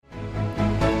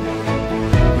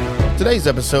Today's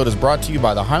episode is brought to you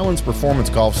by the Highlands Performance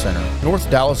Golf Center, North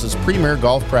Dallas's premier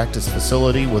golf practice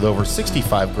facility with over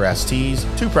 65 grass tees,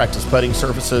 2 practice putting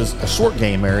surfaces, a short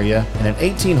game area, and an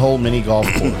 18-hole mini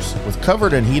golf course. With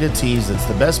covered and heated tees, it's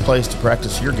the best place to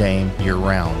practice your game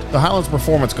year-round. The Highlands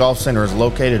Performance Golf Center is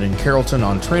located in Carrollton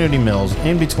on Trinity Mills,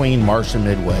 in between Marsh and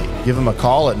Midway. Give them a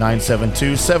call at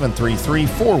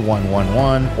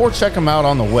 972-733-4111 or check them out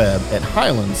on the web at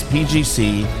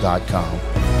highlandspgc.com.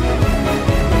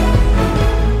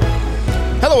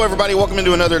 Hello, everybody. Welcome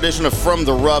into another edition of From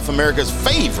the Rough, America's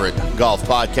favorite golf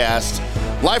podcast.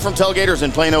 Live from Tailgaters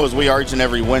in Plano as we are each and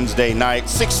every Wednesday night,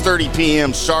 6:30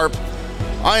 p.m. sharp.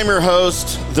 I am your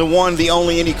host, the one, the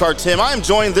only IndyCar Tim. I am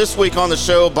joined this week on the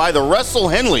show by the Russell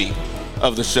Henley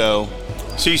of the show.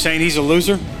 So you're saying he's a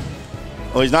loser?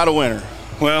 Well, he's not a winner.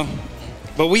 Well,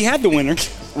 but we had the winner.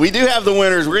 We do have the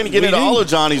winners. We're going to get into all of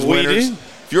Johnny's winners. Do.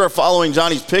 If you are following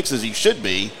Johnny's picks as you should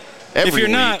be, every If you're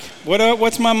week. not,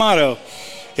 what's my motto?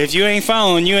 If you ain't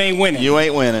following, you ain't winning. You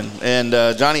ain't winning. And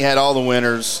Johnny had all the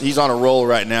winners. He's on a roll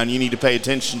right now, and you need to pay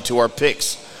attention to our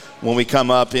picks when we come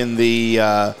up in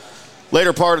the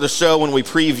later part of the show when we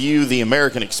preview the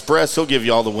American Express. He'll give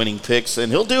you all the winning picks, and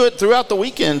he'll do it throughout the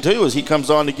weekend, too, as he comes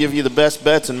on to give you the best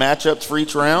bets and matchups for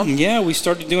each round. Yeah, we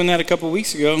started doing that a couple of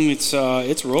weeks ago, and it's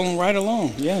rolling right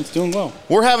along. Yeah, it's doing well.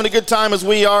 We're having a good time as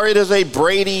we are. It is a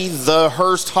Brady the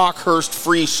Hawkhurst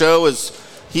free show as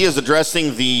he is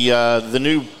addressing the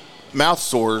new mouth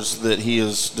sores that he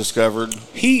has discovered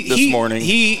this morning.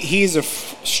 He's a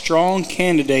strong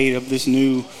candidate of this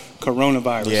new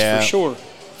coronavirus,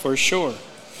 for sure.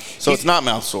 So it's not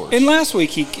mouth sores. And last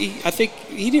week, I think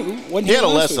he didn't. He had a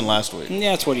lesson last week.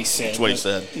 Yeah, that's what he said. That's what he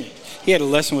said. He had a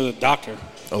lesson with a doctor.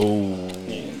 Oh.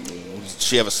 Does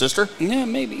she have a sister? Yeah,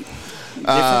 maybe.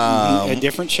 A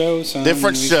different show.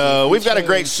 Different show. We've got a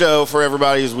great show for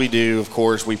everybody as we do. Of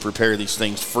course, we prepare these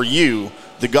things for you,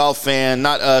 the golf fan,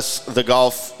 not us, the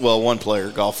one player,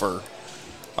 golfer.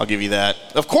 I'll give you that.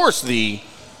 Of course, the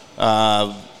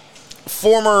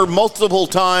former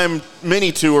multiple-time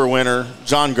mini-tour winner,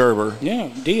 John Gerber.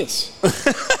 Yeah, Diaz.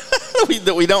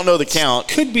 we don't know the count.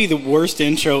 Could be the worst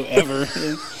intro ever.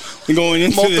 Going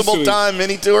into multiple-time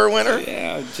mini-tour winner?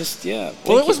 Yeah,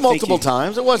 Well, it was multiple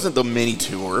times. It wasn't the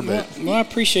mini-tour, but... Well, I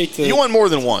appreciate the... You won more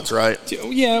than once, right?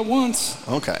 Yeah, once.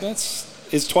 Okay.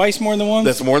 Is twice more than once?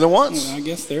 That's more than once. I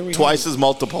guess there we go. Twice is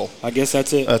multiple. I guess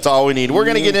that's it. That's all we need. We're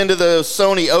going to get into the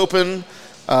Sony Open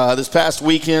this past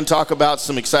weekend, talk about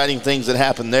some exciting things that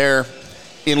happened there.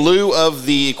 In lieu of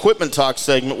the equipment talk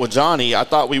segment with Johnny, I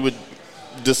thought we would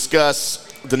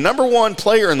discuss the number one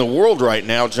player in the world right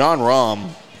now, Jon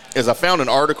Rahm, as I found an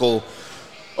article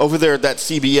over there at that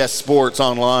CBS Sports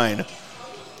Online.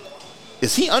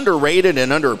 Is he underrated and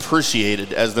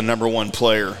underappreciated as the number one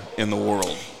player in the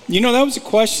world? You know, that was a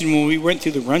question when we went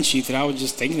through the run sheet that I was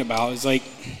just thinking about. It's like,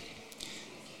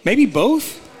 maybe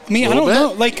both? I mean, I don't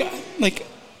know. Like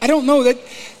I don't know.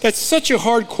 That's such a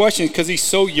hard question because he's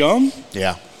so young.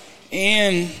 Yeah.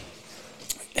 And,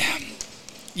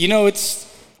 you know,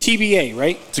 it's TBA,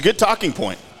 right? It's a good talking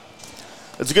point.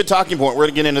 We're going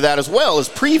to get into that as well as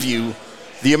preview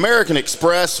the American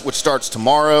Express, which starts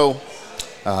tomorrow,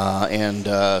 and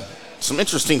some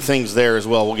interesting things there as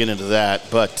well. We'll get into that.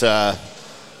 But to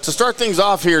start things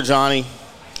off here, Johnny,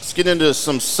 let's get into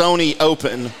some Sony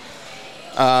Open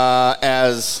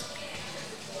as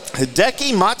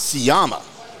Hideki Matsuyama.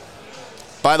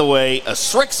 By the way, a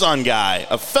Srixon guy,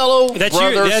 a fellow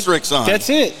Srixon. That's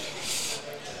it.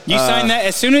 You signed that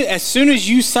as soon as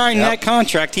you signed that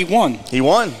contract, he won. He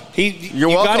won. You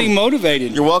got him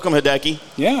motivated. You're welcome, Hideki.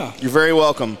 Yeah. You're very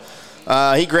welcome.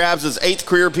 He grabs his 8th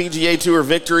career PGA Tour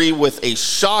victory with a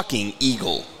shocking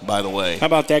eagle, by the way. How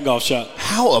about that golf shot?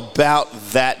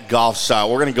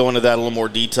 We're going to go into that in a little more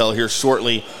detail here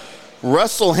shortly.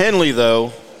 Russell Henley,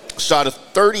 though, shot a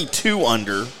 32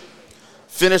 under,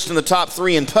 finished in the top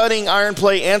 3 in putting, iron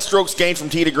play, and strokes gained from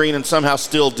tee to green, and somehow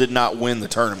still did not win the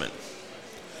tournament.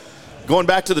 Going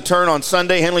back to the turn on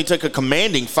Sunday, Henley took a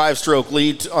commanding 5-stroke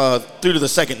lead through to the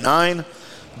second 9.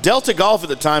 Delta Golf at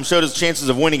the time showed his chances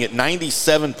of winning at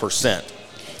 97%.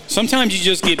 Sometimes you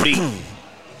just get beat.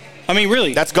 I mean,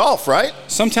 really. That's golf, right?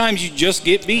 Sometimes you just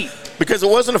get beat. Because it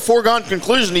wasn't a foregone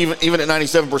conclusion even at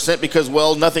 97% because,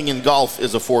 well, nothing in golf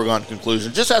is a foregone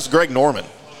conclusion. Just ask Greg Norman.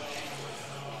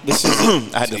 I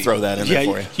had to throw that in there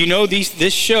for you. You know,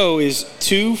 this show is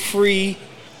 2 free...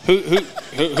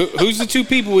 Who's the 2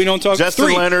 people we don't talk about?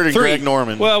 Justin Leonard and Greg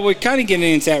Norman. Well, we're kind of getting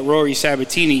into that Rory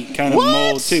Sabatini kind of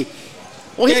mold, too.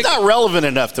 Well, he's not relevant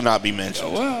enough to not be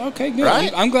mentioned. Well, okay, good.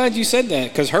 Right? I'm glad you said that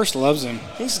because Hurst loves him.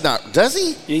 He's not. Does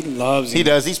he? He loves him. He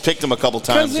does. He's picked him a couple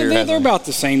times here. They're about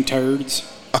the same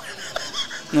turds.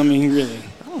 I mean, really.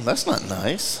 Oh, that's not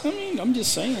nice. I mean, I'm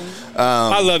just saying.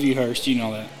 I love you, Hurst. You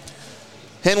know that.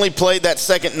 Henley played that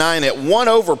second 9 at 1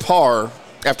 over par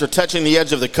after touching the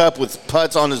edge of the cup with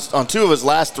putts on 2 of his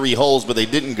last 3 holes, but they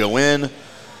didn't go in.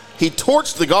 He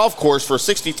torched the golf course for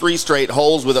 63 straight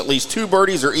holes with at least 2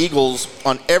 birdies or eagles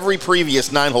on every previous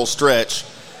 9-hole stretch.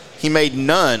 He made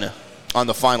none on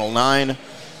the final 9.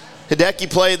 Hideki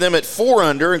played them at 4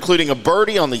 under, including a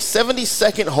birdie on the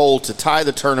 72nd hole to tie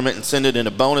the tournament and send it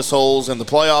into bonus holes. In the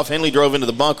playoff, Henley drove into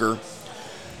the bunker.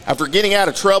 After getting out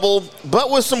of trouble, but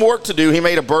with some work to do, he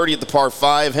made a birdie at the par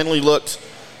 5. Henley looked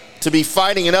to be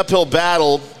fighting an uphill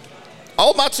battle.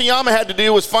 All Matsuyama had to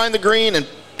do was find the green and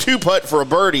 2-putt for a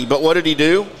birdie, but what did he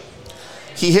do?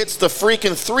 He hits the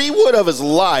freaking 3-wood of his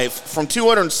life from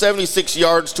 276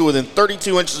 yards to within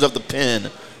 32 inches of the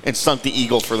pin and sunk the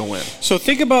eagle for the win. So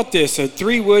think about this, a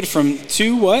 3-wood from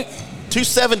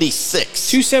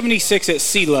 276. 276 at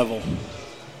sea level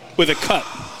with a cut.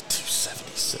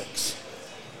 276.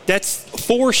 That's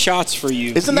 4 shots for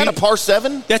you. Isn't that a par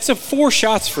 7? That's 4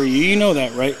 shots for you. You know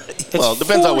that, right? That's well, it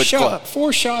depends on which club.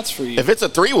 4 shots for you. If it's a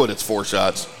 3-wood, it's 4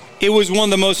 shots. It was one of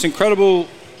the most incredible.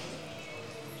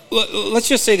 Let's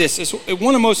just say this: it's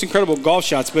one of the most incredible golf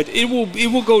shots, but it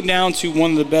will go down to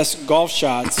one of the best golf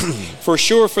shots for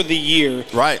sure for the year.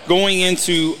 Right. Going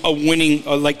into a winning,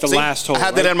 like the last hole. I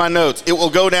had that in my notes. It will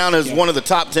go down as one of the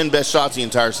top 10 best shots the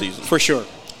entire season. For sure.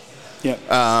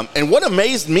 Yeah. And what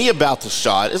amazed me about the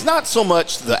shot is not so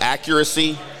much the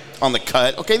accuracy on the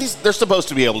cut. Okay, they're supposed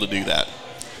to be able to do that.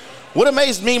 What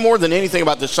amazed me more than anything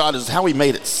about this shot is how he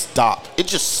made it stop. It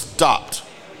just stopped.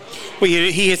 Well,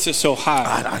 he hits it so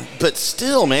high. But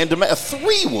still, man, a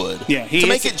 3-wood. Yeah, to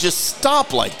make it just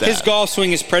stop like that. His golf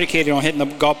swing is predicated on hitting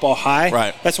the golf ball high.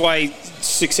 Right. That's why he's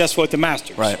successful at the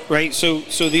Masters. Right. So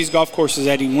these golf courses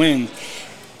that he wins,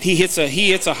 he hits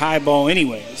a high ball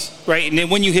anyways. Right. And then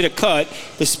when you hit a cut,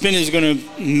 the spin is going to.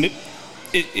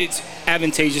 It's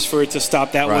advantageous for it to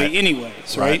stop that way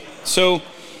anyways. Right. So.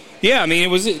 Yeah, I mean, it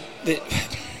was the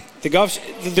golf.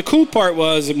 The cool part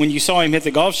was when you saw him hit the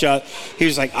golf shot, he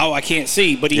was like, "Oh, I can't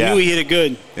see," but he knew he hit it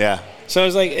good. Yeah. So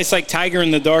it's like Tiger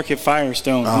in the dark at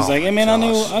Firestone. He's like, "Hey man, I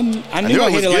knew I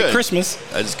hit it like Christmas."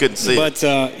 I just couldn't see it. But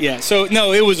so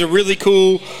no, it was a really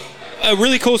cool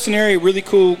scenario, really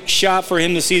cool shot for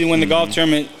him to see to win the golf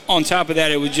tournament. On top of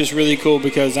that, it was just really cool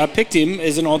because I picked him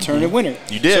as an alternative winner.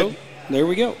 You did. So there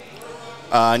we go.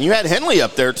 And you had Henley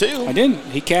up there, too. I did.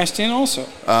 He cashed in also.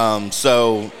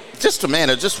 So, just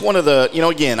one of the,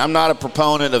 again, I'm not a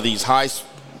proponent of these high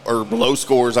or low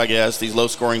scores, I guess, these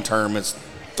low-scoring tournaments.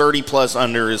 30-plus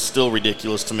under is still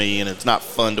ridiculous to me, and it's not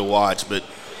fun to watch. But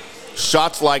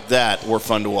shots like that were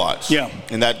fun to watch. Yeah.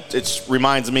 And that it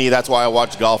reminds me, that's why I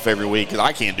watch golf every week, because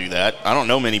I can't do that. I don't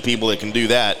know many people that can do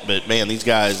that, but, man, these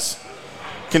guys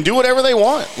can do whatever they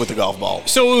want with the golf ball.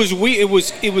 So,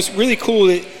 it was really cool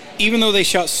that even though they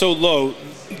shot so low,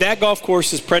 that golf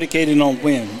course is predicated on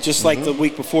wind, just like the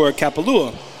week before at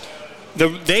Kapalua.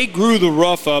 They grew the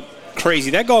rough up crazy.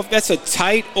 That's a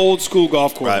tight, old school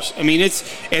golf course. Right. I mean,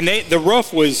 the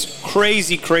rough was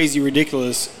crazy,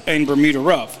 ridiculous in Bermuda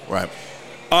rough. Right.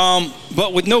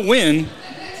 But with no wind,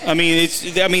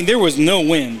 there was no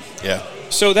wind. Yeah.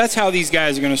 So that's how these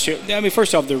guys are going to show. I mean,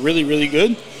 first off, they're really, really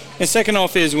good, and second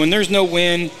off is when there's no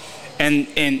wind, and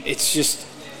it's just.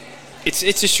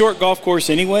 It's a short golf course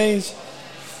anyways.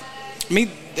 I mean,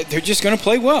 they're just going to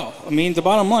play well. I mean, the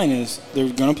bottom line is they're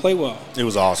going to play well. It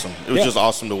was awesome. It was just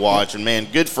awesome to watch. And, man,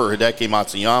 good for Hideki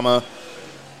Matsuyama.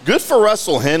 Good for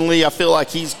Russell Henley. I feel like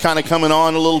he's kind of coming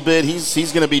on a little bit.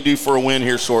 He's going to be due for a win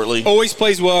here shortly. Always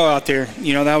plays well out there.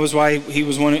 That was why he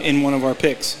was in one of our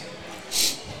picks.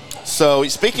 So,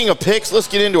 speaking of picks, let's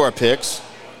get into our picks.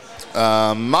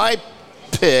 My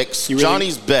picks,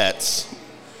 Johnny's bets.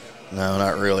 No,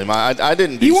 not really. I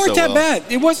didn't do so well. You weren't that bad.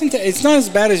 It wasn't. It's not as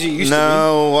bad as you used to be.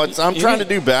 No, I'm trying to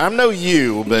do better. I'm no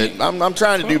you, but I'm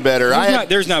trying to do better.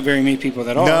 There's not very many people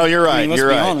that are. No, you're right. Let's you're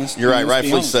be right. Honest. You're right.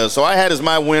 Rightfully so. So I had as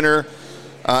my winner,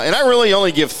 and I really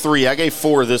only give 3. I gave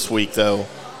 4 this week though.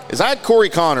 I had Corey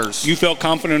Connors. You felt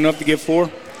confident enough to give 4?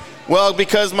 Well,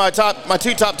 because my 2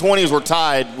 top 20s were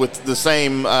tied with the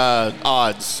same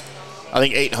odds. I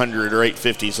think 800 or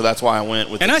 850, so that's why I went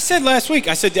with. And I said last week,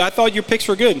 I thought your picks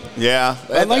were good. Yeah,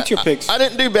 I liked your picks. I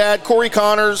didn't do bad. Corey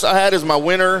Connors, I had as my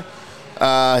winner.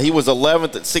 He was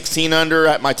 11th at 16 under.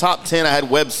 At my top 10, I had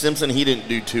Webb Simpson. He didn't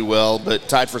do too well, but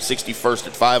tied for 61st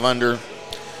at 5 under.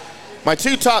 My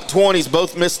 2 top 20s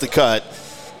both missed the cut.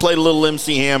 Played a little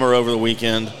MC Hammer over the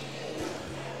weekend.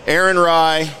 Aaron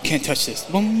Rye. Can't touch this.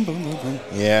 Boom, boom, boom, boom.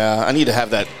 Yeah, I need to have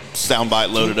that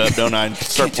soundbite loaded up, don't I?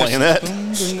 Start playing that.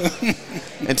 Boom, boom, boom.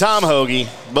 And Tom Hoagie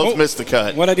both missed the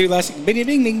cut. What'd I do last week? Ding,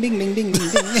 ding, ding, ding, ding, ding,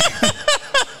 ding.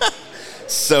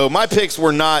 So my picks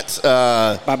were not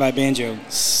Bye-bye, Banjo.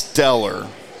 stellar.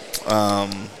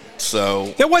 So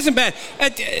That wasn't bad.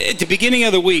 At the beginning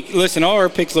of the week, listen, all our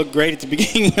picks look great at the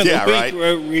beginning of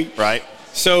the week. Right.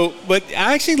 So, but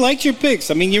I actually liked your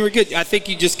picks. I mean, you were good. I think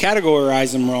you just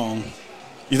categorized them wrong.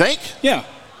 You think? Yeah.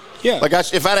 Like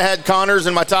if I'd have had Connors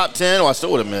in my top 10, well, I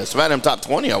still would have missed. If I had him top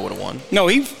 20, I would have won. No,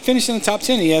 he finished in the top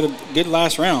 10. He had a good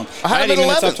last round. I had him in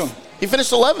 11th. He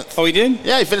finished 11th. Oh, he did?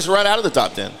 Yeah, he finished right out of the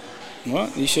top 10.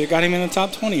 Well, you should have got him in the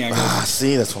top 20, I guess.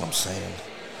 See, that's what I'm saying.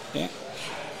 Yeah.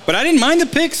 But I didn't mind the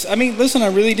picks. I mean, listen, I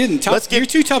really didn't. Your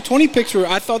 2 top 20 picks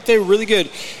I thought they were really good.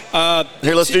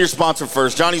 Here, let's do your sponsor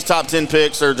first. Johnny's top 10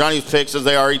 picks, or Johnny's picks as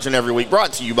they are each and every week,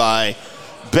 brought to you by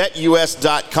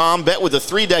BetUS.com. Bet with a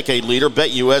 3-decade leader,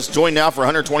 BetUS. Join now for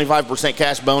 125%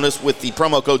 cash bonus with the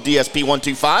promo code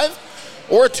DSP125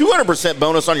 or a 200%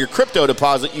 bonus on your crypto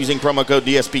deposit using promo code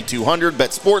DSP200.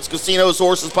 Bet sports, casinos,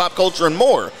 horses, pop culture, and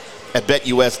more at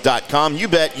BetUS.com. You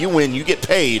bet, you win, you get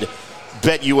paid.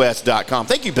 BetUS.com.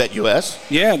 Thank you, BetUS.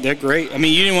 Yeah, they're great. I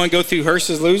mean, you didn't want to go through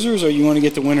Hurst's losers, or you want to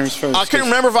get the winners first? I couldn't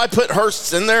remember if I put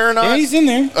Hurst's in there or not. Yeah, he's in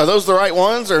there. Are those the right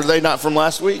ones, or are they not from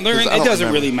last week? It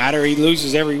doesn't really matter. He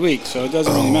loses every week, so it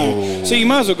doesn't really matter. So you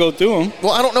might as well go through them.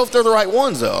 Well, I don't know if they're the right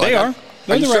ones, though. They are.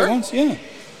 They're the sure? right ones, yeah.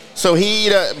 So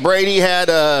Brady had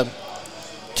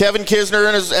Kevin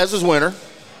Kisner as his winner,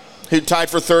 who tied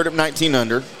for third at 19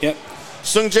 under. Yep.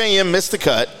 Sung J.M. missed the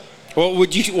cut. Well,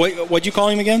 what'd you call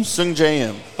him again? Sung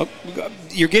J.M. Oh,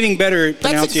 you're getting better at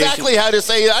pronunciation. That's exactly how to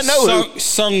say it. I know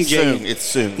Sung J.M. It's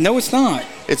Sung. No, it's not.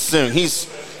 It's Sung. He's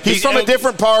from a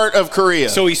different part of Korea.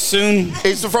 So he's Soon?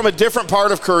 He's from a different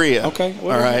part of Korea. Okay. All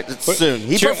right. It's Soon.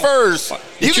 He prefers.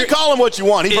 You can call him what you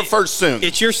want. He prefers Soon.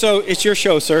 It's your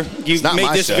show, sir. You've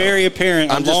made this very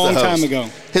apparent a long time ago.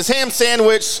 His ham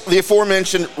sandwich, the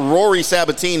aforementioned Rory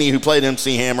Sabatini, who played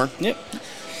MC Hammer. Yep.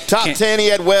 Top 10, he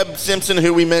had Webb Simpson,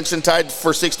 who we mentioned, tied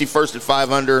for 61st at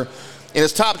 5 under. In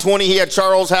his top 20, he had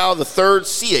Charles Howell, the third,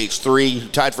 CH3, who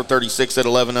tied for 36 at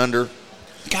 11 under.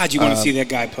 God, you want to see that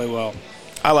guy play well.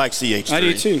 I like CH3. I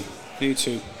do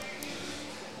too.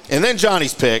 And then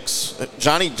Johnny's picks.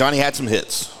 Johnny had some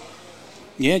hits.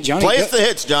 Yeah, Johnny. Play us the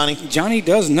hits, Johnny. Johnny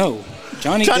does know.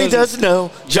 Johnny does know.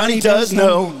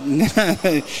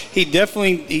 He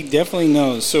definitely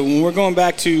knows. So when we're going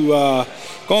back to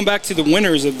the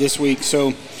winners of this week.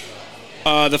 So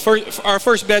our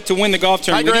first bet to win the golf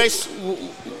tournament. Hi, Grace.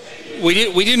 We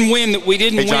didn't win. We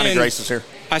didn't win. Johnny Grace is here.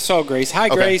 I saw Grace. Hi,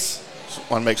 okay. Grace.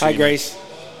 Want to make sure. Hi, Grace.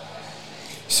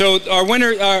 So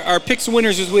our picks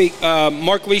winners this week.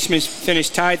 Mark Leishman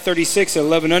finished tied 36 at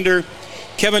 11 under.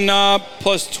 Kevin Knobb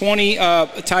plus 20,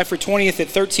 tied for 20th at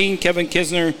 13. Kevin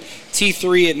Kisner,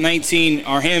 T3 at 19.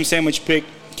 Our ham sandwich pick,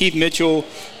 Keith Mitchell,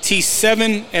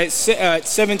 T7 at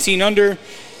 17 under.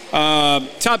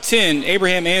 Top 10,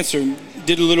 Abraham Answer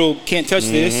did a little can't touch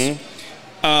this.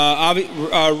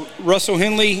 Russell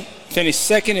Henley finished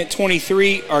second at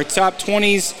 23. Our top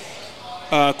 20s,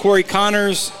 Corey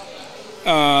Connors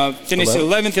finished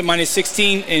 11th at minus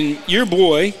 16. And your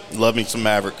boy. Love me some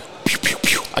Maverick.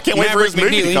 I can't wait for his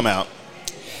movie to come out.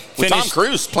 With Tom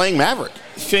Cruise playing Maverick.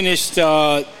 Finished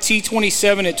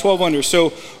T27 at 12 under.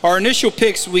 So our initial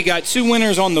picks, we got 2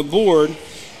 winners on the board.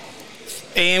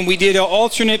 And we did an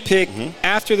alternate pick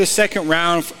after the second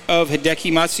round of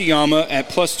Hideki Matsuyama at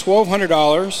plus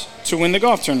 $1,200 to win the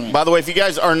golf tournament. By the way, if you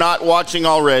guys are not watching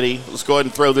already, let's go ahead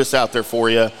and throw this out there for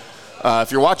you.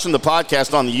 If you're watching the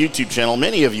podcast on the YouTube channel,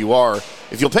 many of you are.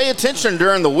 If you'll pay attention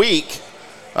during the week,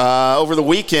 over the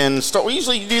weekend, we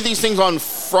usually do these things on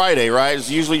Friday, right? It's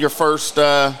usually your first,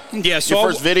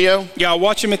 first video. Yeah, I'll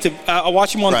watch them I'll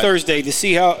watch them on Thursday to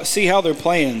see how they're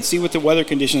playing, see what the weather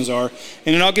conditions are,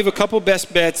 and then I'll give a couple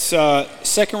best bets,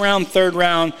 second round, third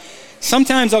round.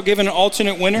 Sometimes I'll give an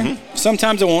alternate winner.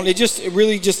 Sometimes I won't. It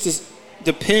really just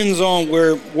depends on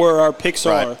where our picks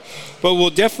are. But we'll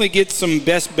definitely get some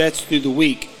best bets through the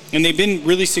week, and they've been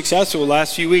really successful the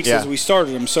last few weeks as we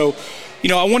started them. So.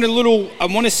 I want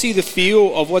to see the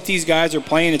feel of what these guys are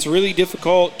playing. It's really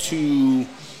difficult to,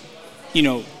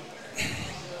 I'm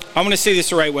going to say this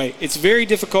the right way. It's very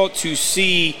difficult to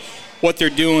see what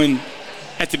they're doing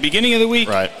at the beginning of the week,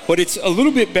 but it's a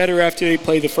little bit better after they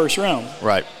play the first round.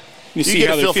 Right. You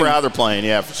get a feel for how they're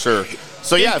playing, for sure.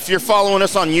 So, if you're following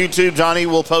us on YouTube, Johnny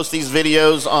will post these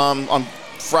videos on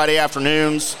Friday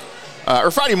afternoons.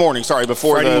 or Friday morning, sorry,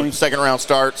 before the second round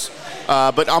starts.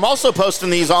 But I'm also posting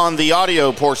these on the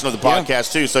audio portion of the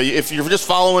podcast, too. So if you're just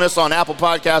following us on Apple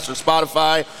Podcasts or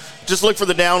Spotify, just look for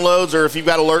the downloads, or if you've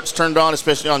got alerts turned on,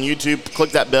 especially on YouTube,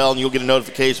 click that bell and you'll get a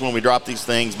notification when we drop these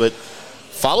things. But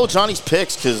follow Johnny's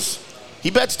picks because he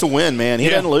bets to win, man. He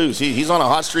doesn't lose. He's on a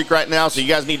hot streak right now, so you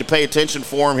guys need to pay attention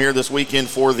for him here this weekend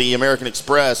for the American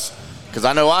Express because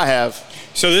I know I have.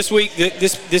 So this week at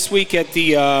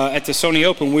the Sony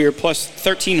Open, we are plus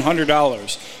 $1,300.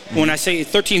 Mm-hmm. When I say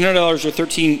 $1,300 or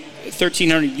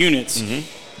 1,300 units,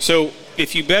 so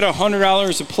if you bet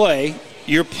 $100 a play,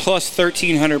 you're plus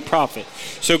 $1,300 profit.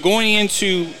 So going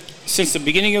into since the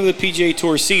beginning of the PGA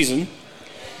Tour season,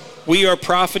 we are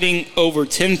profiting over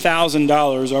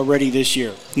 $10,000 already this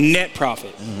year, net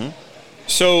profit. Mm-hmm.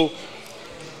 So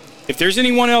if there's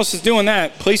anyone else that's doing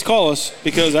that, please call us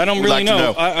because I don't really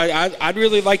know. I'd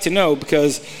really like to know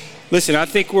because, listen, I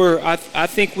think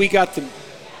we got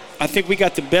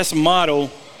the best model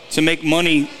to make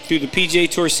money through the PGA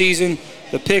Tour season.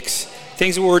 The picks,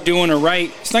 things that we're doing are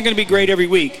right. It's not going to be great every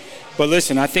week, but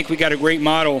listen, I think we got a great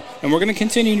model, and we're going to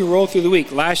continue to roll through the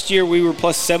week. Last year we were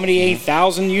plus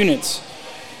 78,000 units.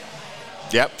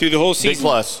 Yep. Through the whole season. Big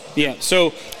plus. Yeah.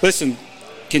 So listen.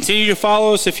 Continue to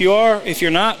follow us if you are. If you're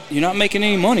not making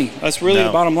any money. That's really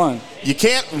the bottom line. You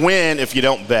can't win if you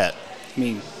don't bet.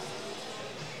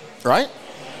 Right?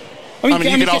 You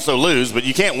can also lose, but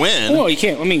you can't win. Well, you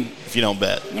can't. If you don't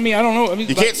bet. I don't know.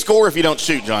 You can't score if you don't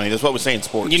shoot, Johnny. That's what we say in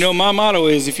sports. My motto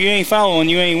is if you ain't following,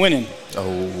 you ain't winning.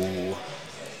 Oh.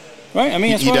 Right?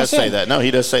 That's he what does say that. No, he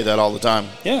does say that all the time.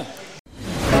 Yeah.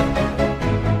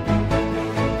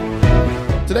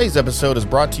 Today's episode is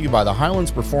brought to you by the Highlands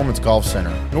Performance Golf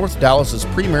Center, North Dallas's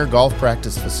premier golf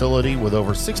practice facility with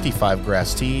over 65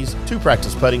 grass tees, 2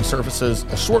 practice putting surfaces,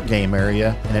 a short game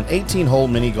area, and an 18-hole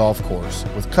mini golf course.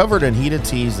 With covered and heated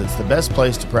tees, it's the best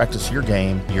place to practice your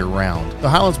game year-round. The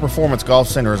Highlands Performance Golf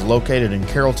Center is located in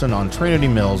Carrollton on Trinity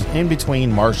Mills, in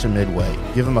between Marsh and Midway.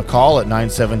 Give them a call at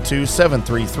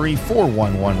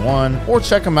 972-733-4111 or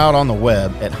check them out on the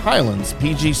web at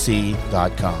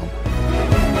highlandspgc.com.